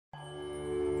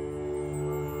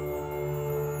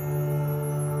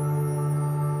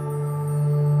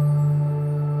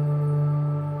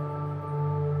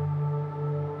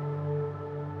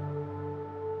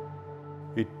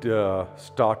It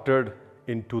started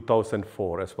in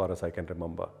 2004 as far as I can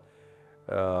remember.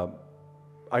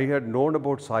 I had known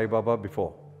about Sai Baba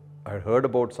before. I had heard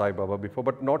about Sai Baba before,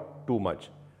 but not too much,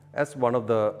 as one of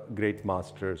the great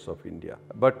masters of India.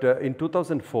 But in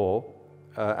 2004,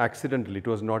 accidentally, it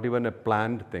was not even a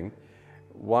planned thing,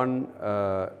 one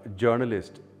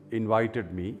journalist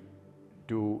invited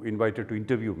to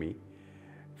interview me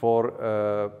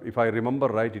for, if I remember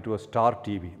right, it was Star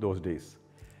TV those days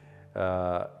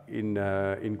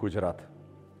in Gujarat.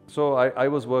 So I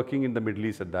was working in the Middle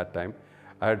East at that time.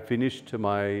 I had finished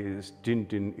my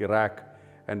stint in Iraq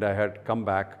and I had come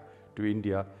back to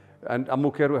India, and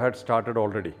Amukheru had started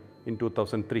already in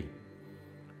 2003.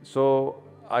 So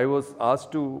I was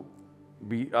asked to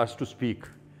speak,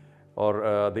 or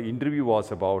the interview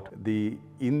was about the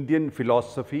Indian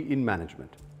philosophy in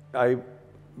management. I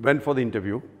went for the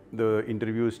interview. The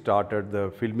interview started,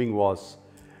 the filming was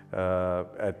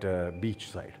at a beach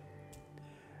side.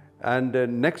 And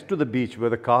next to the beach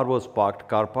where the car was parked,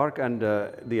 car park and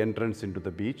the entrance into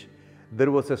the beach,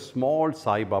 there was a small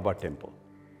Sai Baba temple.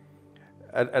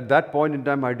 At that point in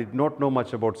time, I did not know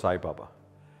much about Sai Baba.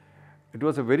 It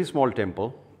was a very small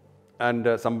temple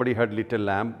and somebody had lit a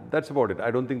lamp. That's about it.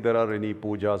 I don't think there are any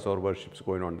pujas or worships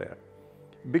going on there.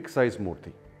 Big size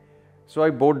murti. So I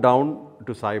bowed down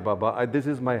to Sai Baba. This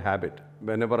is my habit.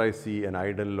 Whenever I see an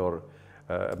idol or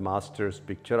a master's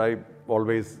picture, I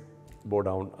always bow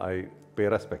down, I pay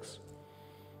respects.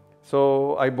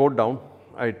 So I bowed down,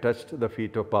 I touched the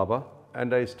feet of Baba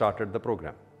and I started the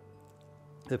program.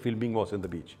 The filming was in the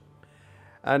beach.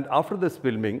 And after this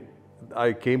filming,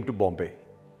 I came to Bombay.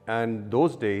 And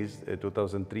those days,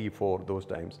 2003, 4, those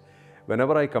times,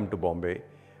 whenever I come to Bombay,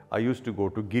 I used to go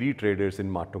to Giri Traders in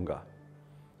Matunga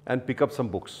and pick up some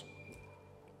books.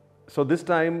 So this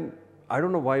time, I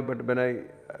don't know why, but when I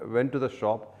went to the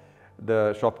shop,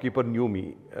 the shopkeeper knew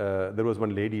me. There was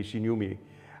one lady, she knew me,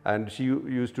 and she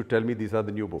used to tell me these are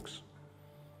the new books.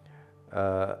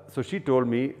 So she told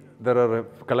me there are a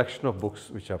collection of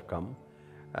books which have come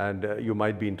and you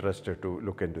might be interested to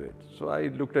look into it. So I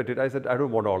looked at it, I said, I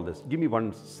don't want all this. Give me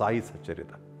one Sai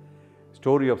Satcharita,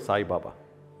 story of Sai Baba.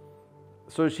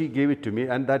 So she gave it to me,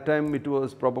 and that time it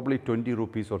was probably 20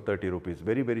 rupees or 30 rupees,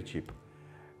 very, very cheap.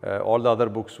 All the other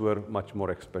books were much more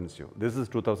expensive. This is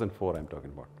 2004 I'm talking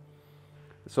about.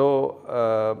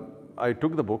 So I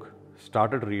took the book,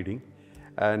 started reading,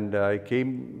 and I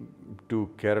came to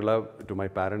Kerala, to my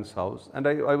parents' house, and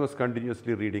I was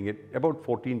continuously reading it. About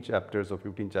 14 chapters or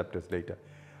 15 chapters later,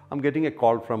 I'm getting a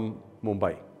call from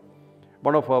Mumbai.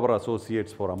 One of our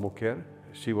associates for Amukher,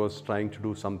 she was trying to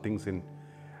do some things in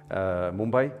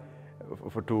Mumbai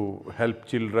to help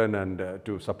children and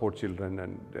to support children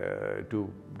and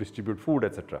to distribute food,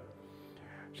 etc.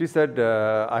 She said,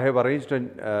 I have arranged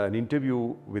an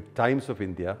interview with Times of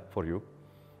India for you,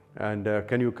 and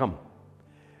can you come?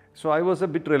 So I was a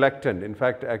bit reluctant. In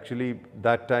fact, actually,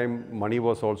 that time money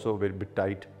was also a very bit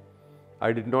tight.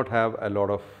 I did not have a lot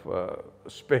of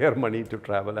spare money to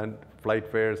travel, and flight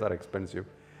fares are expensive.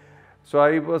 So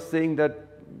I was saying that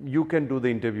you can do the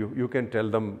interview, you can tell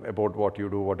them about what you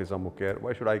do, what is Amukher,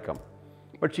 why should I come?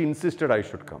 But she insisted I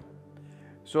should come.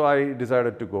 So I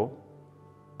decided to go.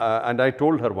 And I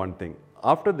told her one thing,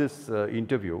 after this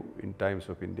interview in Times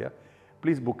of India,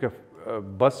 please book a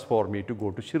bus for me to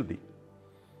go to Shirdi.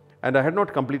 And I had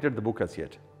not completed the book as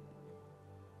yet.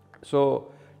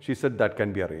 So she said that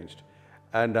can be arranged.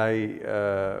 And I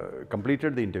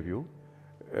completed the interview,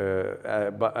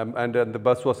 and the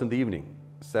bus was in the evening,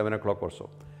 7 o'clock or so.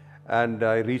 And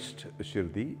I reached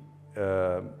Shirdi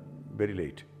very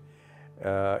late.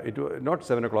 It was not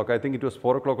 7 o'clock, I think it was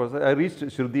 4 o'clock or so. I reached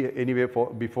Shirdi anyway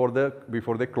before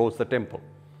they closed the temple.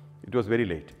 It was very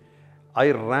late.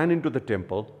 I ran into the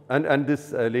temple, and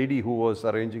this lady who was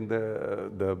arranging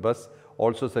the bus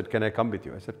also said, can I come with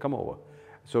you? I said, come over.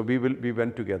 So we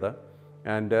went together,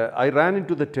 and I ran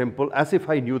into the temple as if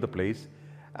I knew the place,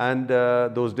 and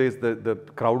those days the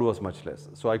crowd was much less.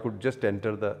 So I could just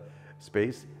enter the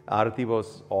space. Aarati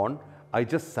was on. I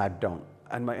just sat down,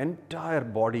 and my entire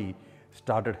body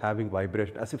started having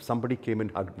vibration as if somebody came and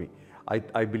hugged me.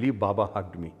 I believe Baba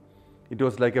hugged me. It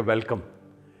was like a welcome.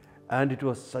 And it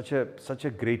was such a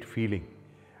great feeling.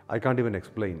 I can't even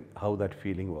explain how that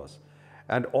feeling was.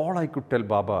 And all I could tell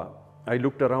Baba, I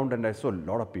looked around and I saw a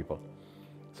lot of people.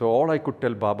 So all I could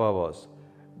tell Baba was,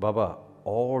 Baba,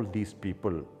 all these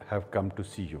people have come to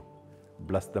see you.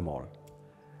 Bless them all.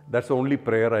 That's the only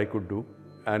prayer I could do.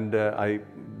 And I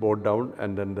bowed down,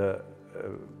 and then the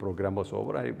program was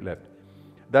over, I left.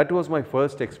 That was my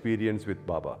first experience with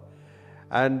Baba.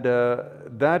 And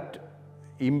that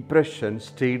impression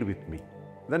stayed with me.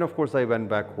 Then of course I went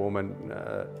back home, and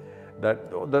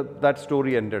that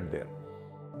story ended there.